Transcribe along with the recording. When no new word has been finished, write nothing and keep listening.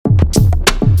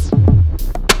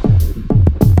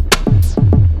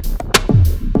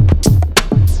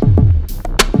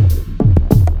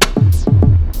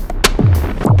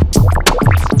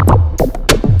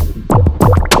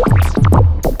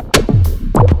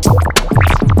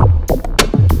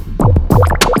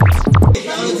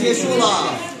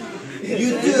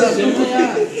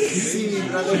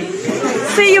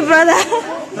See you, brother.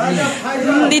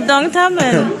 Đi đón thăm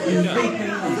mình.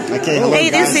 Okay, hello hey,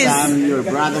 guys, this is... I'm your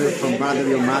brother from Brother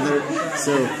Your Mother.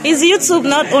 So is YouTube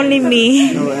not only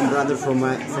me? no, I'm brother from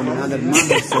another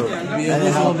mother. So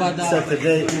anyhow, so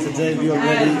today we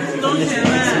already finished the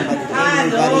exam, but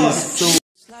everybody is so.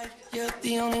 It's like you're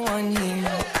the only one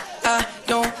here. I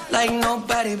don't like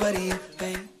nobody but you,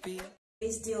 baby.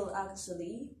 It's still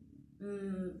actually,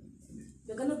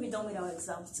 we're gonna be done with our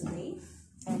exams today,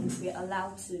 and we're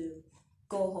allowed to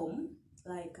go home.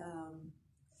 Like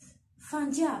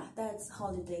Fanja, that's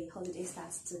holiday. Holiday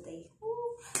starts today.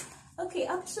 Ooh. Okay,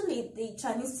 actually, the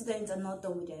Chinese students are not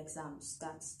done with their exams.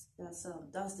 That's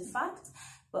the fact.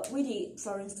 But with the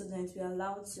foreign students, we are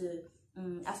allowed to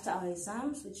after our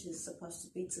exams, which is supposed to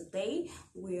be today,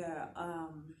 we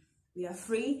are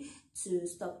free to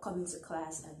stop coming to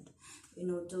class and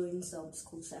doing some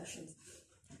school sessions.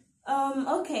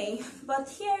 Okay, but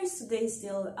here is today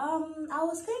still. I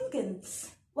was thinking,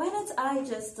 why don't I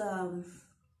just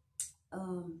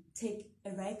take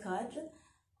a record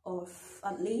of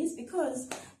at least, because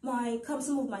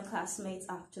some of my classmates,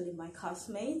 actually my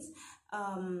classmates,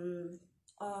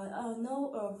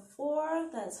 four,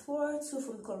 that's four, two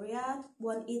from Korea,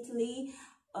 one Italy,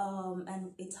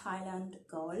 and a Thailand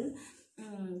girl.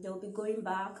 They'll be going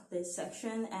back this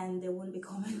section and they won't be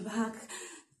coming back.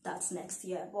 That's next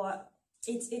year, but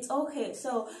it's okay.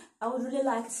 So I would really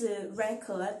like to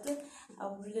record.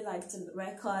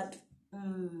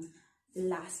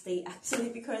 Last day actually,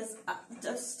 because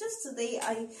just today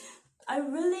I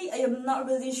am not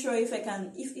really sure if I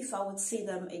can if I would see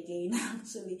them again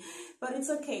actually, but it's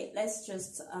okay. Let's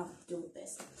just do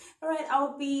this. All right,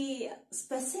 I'll be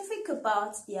specific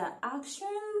about their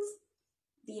actions,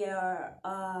 their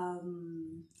how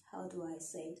do I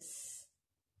say,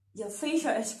 their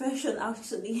facial expression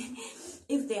actually.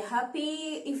 If they're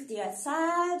happy, if they are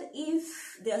sad,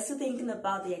 if they're still thinking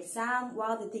about the exam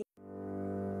while they think.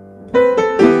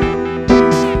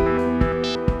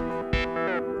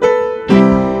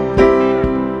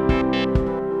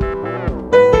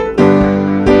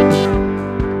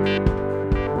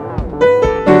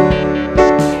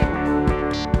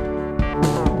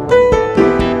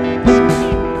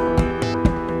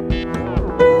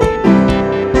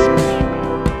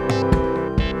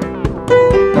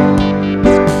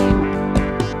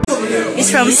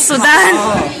 From Sudan.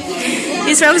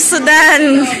 He's from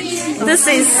Sudan. This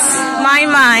is Mai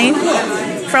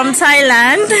from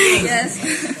Thailand. Yes.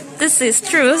 This is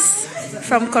Truth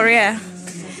from Korea.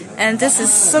 And this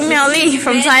is Sung Miao Lee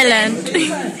from Thailand.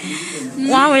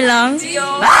 Wang Wei Long.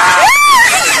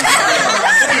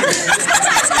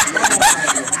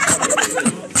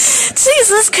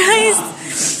 Jesus Christ.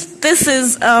 This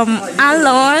is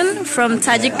Alon from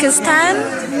Tajikistan.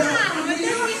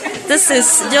 This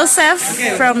is Joseph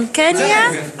from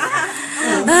Kenya.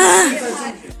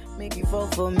 Make you fall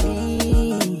for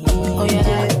me. Oh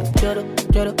yeah.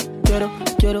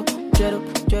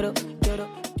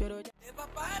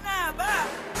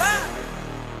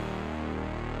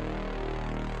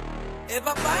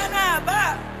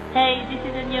 Hey, this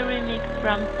is a new remix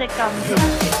from Sekam.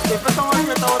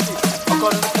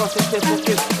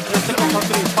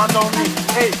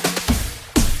 Hey.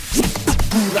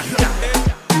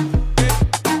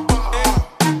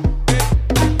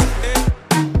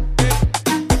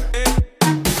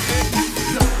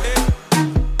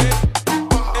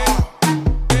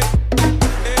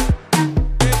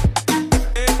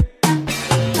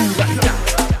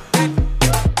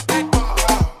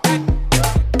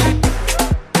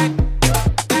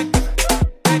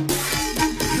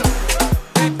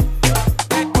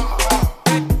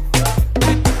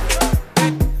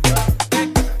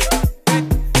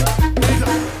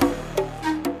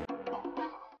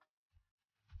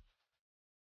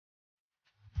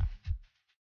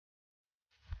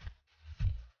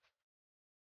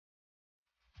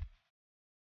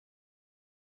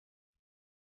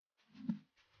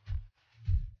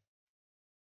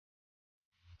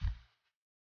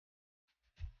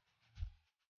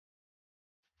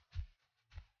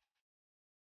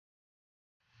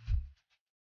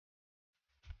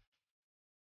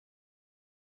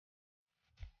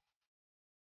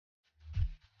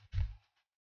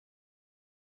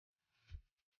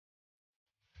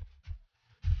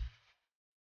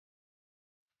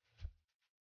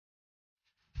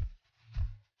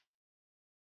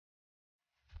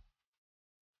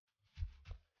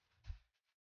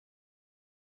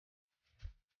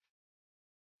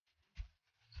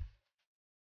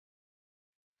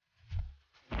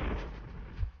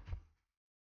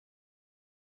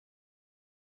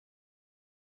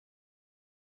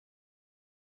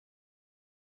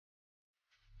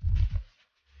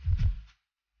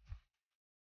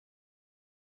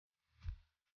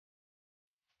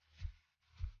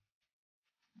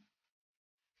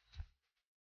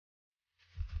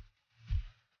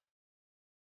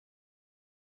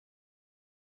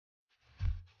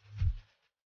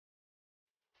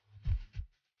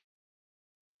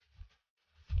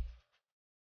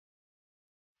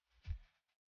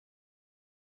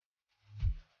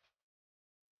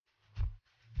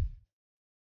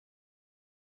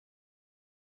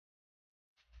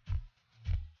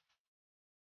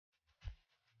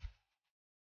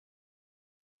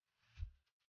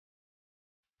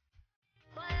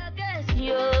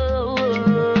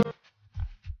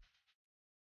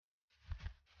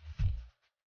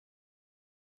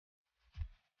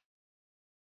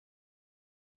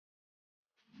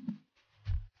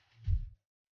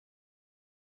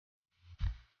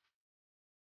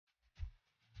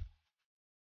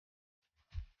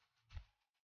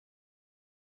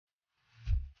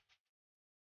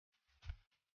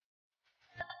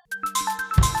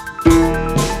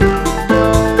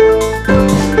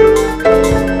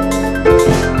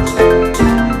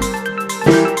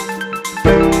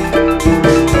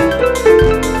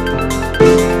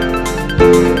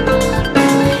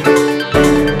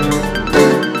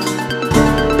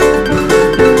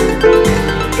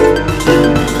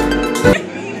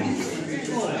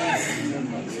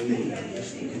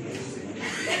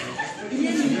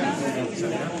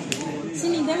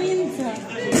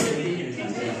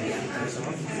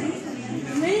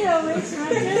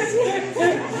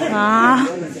 啊。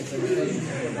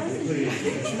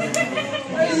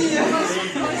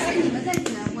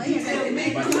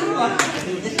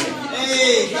哎，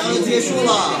然后结束了。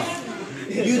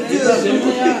You do.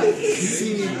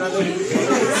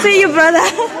 See you, brother.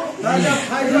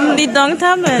 Đi đón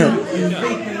thăm mình.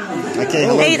 Okay,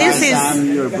 hello Hey, this guys. is-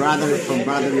 I'm your brother from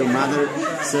brother your mother.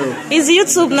 So Is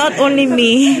YouTube not only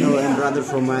me? no, I'm brother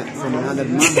from another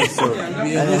mother. So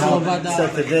anyhow, so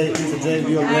today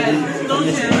we already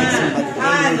finished eating, but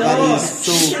everybody is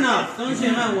so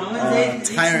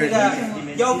tired.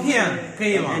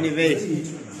 Anyway.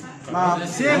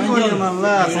 辛苦你们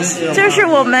了，这是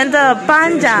我们的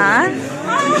班长。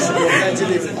在这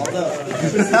里跑的，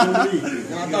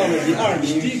拿到了第2名。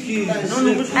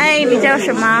哎，你叫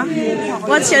什么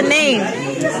 ？What's your name？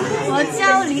 我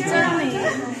叫李真美。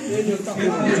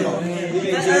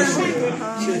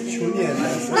是穷点的。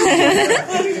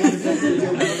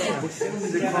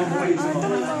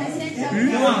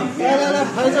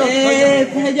来，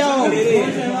拍照。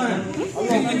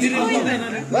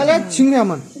来，亲家们。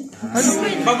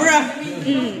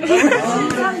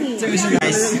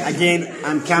Guys, again,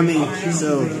 I'm coming.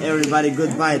 So everybody,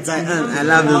 goodbye. 再见 I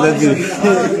love you.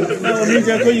 那我们已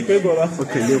经可以回国了。我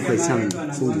肯定会向你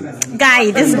处理。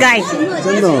Guy, this guy.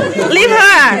 真的。Leave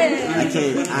her. Okay,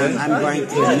 I'm going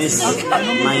to miss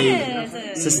my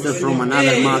sister from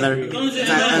another mother. 再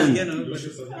见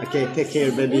Okay, take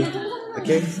care, baby.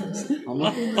 Okay. 好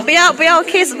吗？不要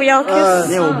kiss， 不要 kiss。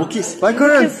那我不 kiss。外国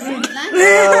人。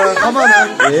好不好呢？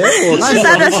我是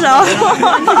他的手。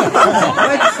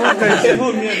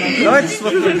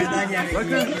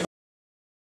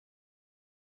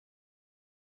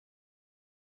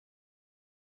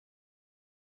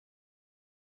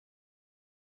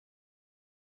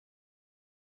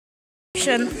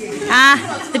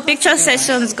The picture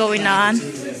session is going on.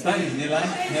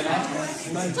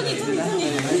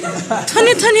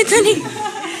 Tony.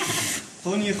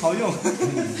 Tony 好用。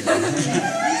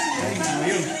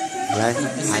来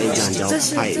拍一张照，这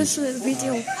是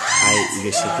video。拍一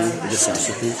个视频，一个小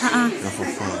视频，然后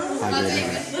发给那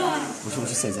个，不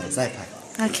是现在再拍。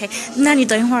OK， 那你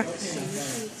等一会儿。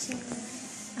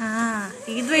啊，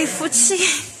一对夫妻。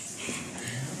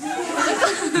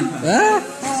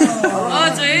哦，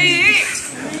嘴。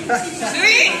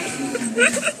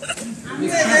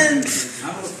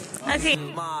OK。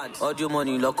Audio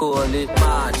money loco wọlé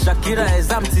mad Shakira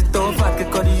exam ti tán fà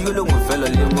kíkọ́ ní yóò lóun fẹ́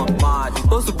lọlé mọ́ mad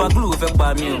ó super glue fẹ́ pa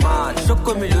mí o mad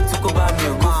ṣókò mi ló ti kó bá mi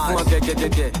o mad fún ọ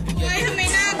gẹ́gẹ́gẹ́gẹ́.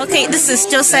 Okay, this is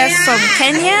Joseph from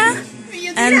Kenya,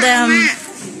 and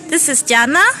this is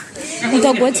Jana. 你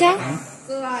的国家？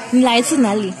你来自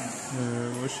哪里？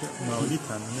我是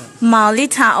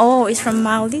Maulita. Oh, it's from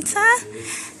Maulita.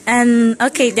 And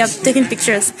okay, they're taking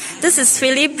pictures. This is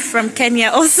Philip from Kenya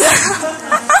also.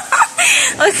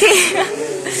 Okay.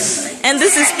 And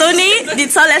this is Tony, the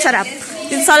tallest, shut up.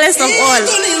 The tallest of all.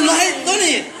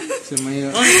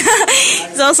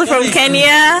 He's also from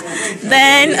Kenya.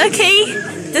 Then, okay,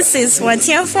 this is Wan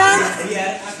Tianfang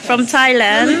from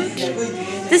Thailand.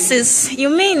 This is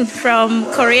Yumin from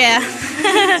Korea.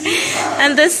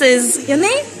 And this is your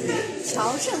name?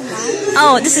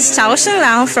 Oh, this is Chao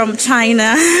Shenglang from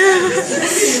China.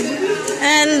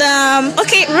 And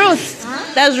okay, Ruth.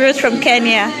 That's Ruth from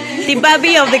Kenya, the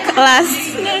baby of the class.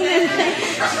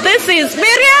 This is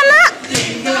Mariana.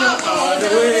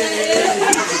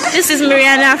 This is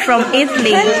Mariana from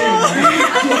Italy.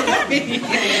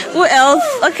 Who else?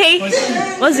 Okay,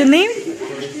 what's your name?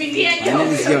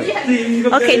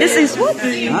 Okay, this is what?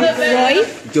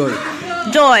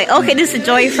 Joy. Okay, this is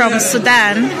Joy from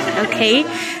Sudan. Okay,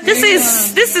 this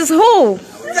is who?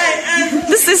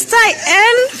 This is Tai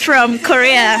N from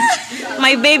Korea.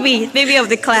 My baby of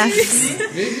the class.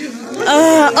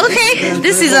 Okay,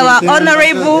 this is our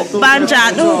honorable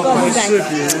Banjan.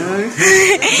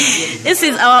 This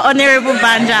is our honorable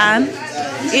Banjan.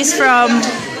 He's from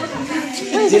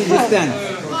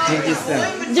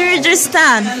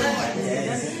Kyrgyzstan.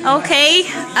 Okay.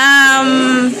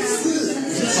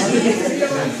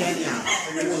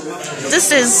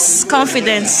 This is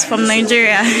Confidence from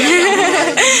Nigeria.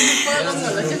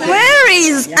 Where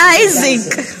is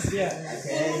Isaac?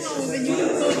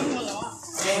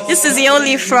 This is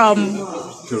Yoli from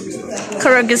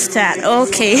Kyrgyzstan.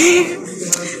 Okay.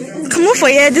 Come on for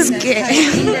here, this guy.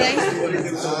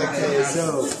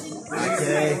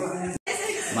 Okay.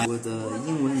 我的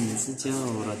英文名字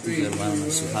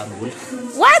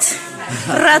What?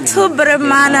 Ratu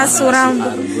Brahmana Suram.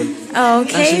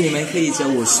 Okay.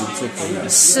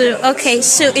 Su. Okay,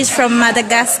 Su is from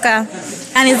Madagascar.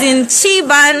 And is in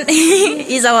Chiban.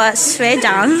 Is our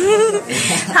Shwejang.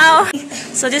 How?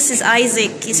 So this is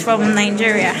Isaac. He's from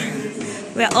Nigeria.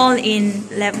 We're all in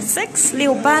level 6.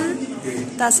 Liu Ban.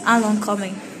 That's Alon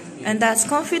coming. And that's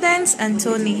Confidence and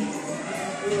Tony.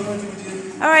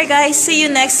 Alright guys, see you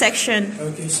next section.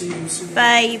 Okay, see you.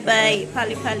 Bye bye.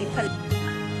 Pali pali pali.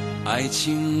 爱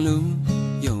情路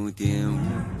有点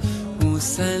雾，雾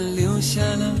伞留下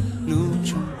了露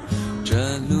珠，这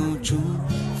露珠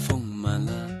丰满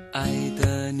了爱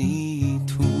的泥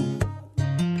土。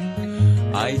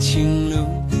爱情路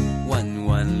弯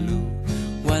弯路，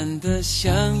弯得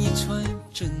像一串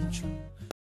珍珠。